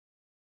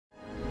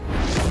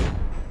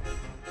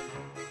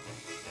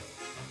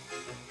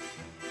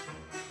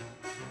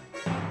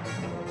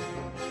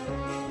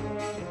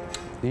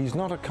He's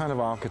not a kind of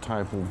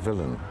archetypal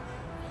villain.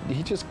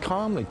 He just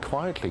calmly,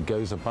 quietly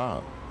goes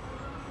about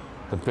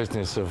the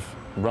business of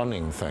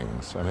running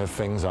things. And if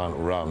things aren't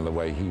run the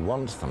way he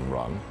wants them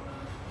run,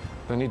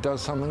 then he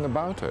does something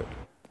about it.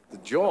 The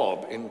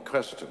job in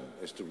question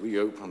is to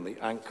reopen the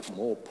Ankh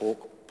Morpork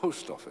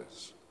post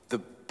office. The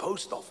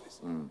post office?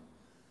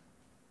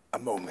 A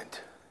moment.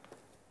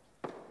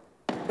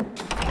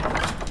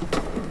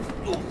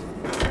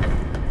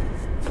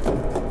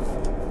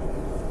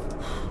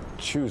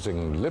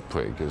 Choosing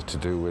Lipwig is to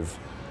do with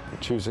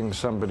choosing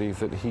somebody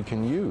that he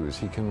can use,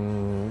 he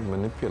can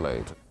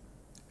manipulate.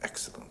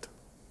 Excellent.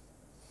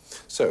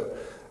 So,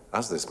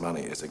 as this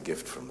money is a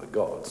gift from the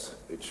gods,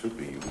 it should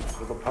be used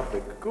for the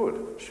public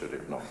good, should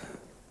it not?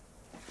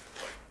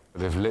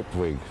 But if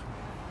Lipwig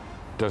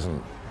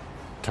doesn't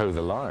toe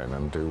the line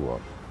and do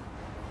what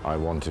I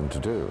want him to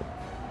do,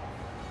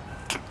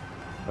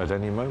 at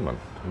any moment,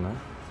 you know?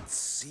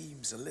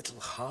 Seems a little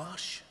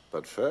harsh.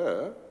 But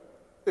fair.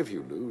 If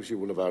you lose, you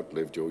will have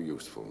outlived your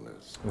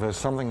usefulness. There's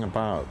something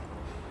about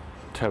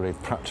Terry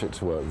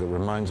Pratchett's work that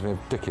reminds me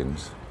of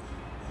Dickens.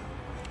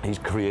 He's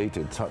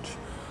created such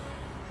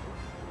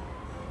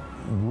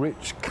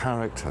rich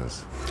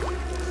characters.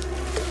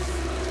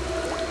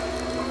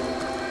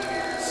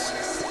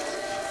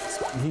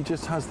 He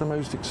just has the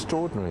most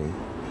extraordinary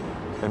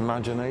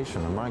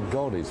imagination, and my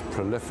God, he's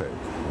prolific,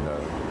 you know.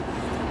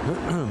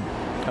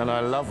 And I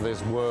love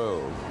this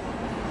world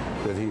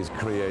that he's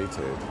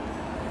created.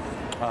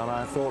 And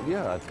I thought,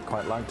 yeah, I'd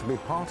quite like to be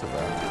part of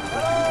that.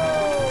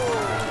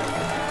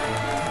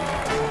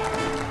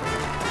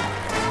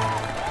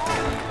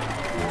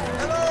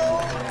 Hello,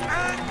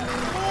 Ankh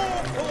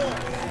Morpork!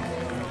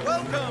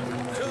 Welcome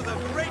to the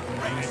great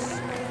race.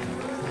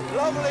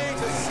 Lovely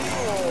to see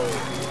you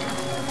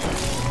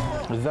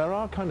all. There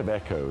are kind of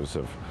echoes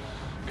of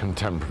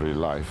contemporary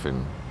life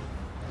in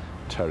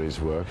Terry's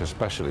work,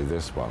 especially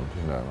this one.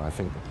 You know, I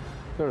think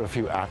there are a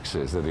few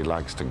axes that he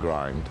likes to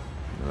grind.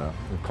 You know,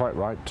 and quite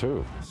right,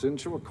 too.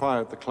 Since you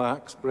acquired the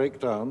clacks,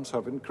 breakdowns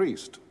have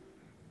increased.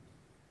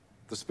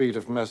 The speed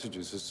of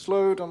messages has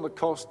slowed and the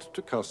cost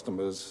to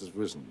customers has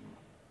risen.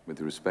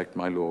 With respect,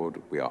 my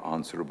lord, we are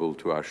answerable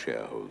to our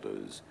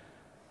shareholders,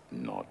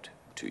 not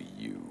to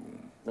you.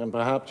 And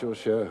perhaps your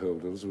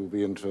shareholders will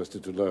be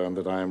interested to learn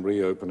that I am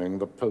reopening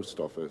the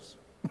post office.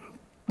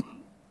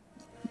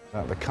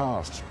 The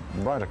cast,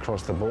 right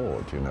across the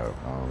board, you know,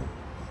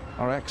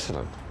 are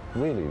excellent.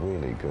 Really,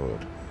 really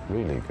good.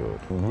 Really good,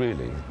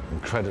 really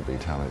incredibly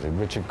talented.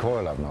 Richard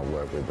Coyle I've not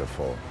worked with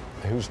before,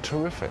 who's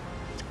terrific.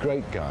 He's a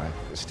great guy.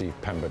 Steve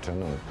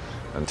Pemberton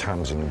and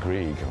Tamsin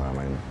Grieg, who I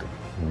mean,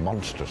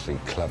 monstrously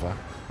clever.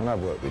 And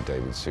I've worked with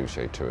David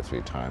Suchet 2 or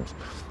 3 times,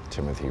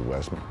 Timothy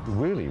Westman.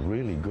 Really,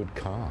 really good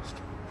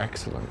cast.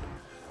 Excellent.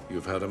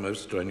 You've had a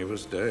most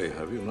strenuous day,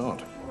 have you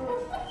not?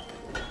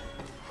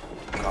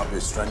 Can't be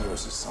as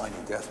strenuous as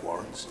signing death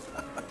warrants.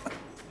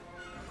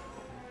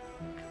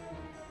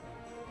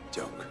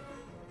 Joke.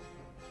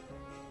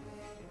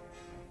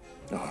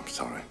 Oh, I'm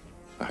sorry.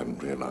 I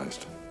hadn't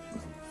realized.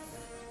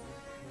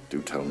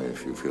 Do tell me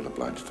if you feel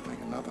obliged to make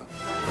another.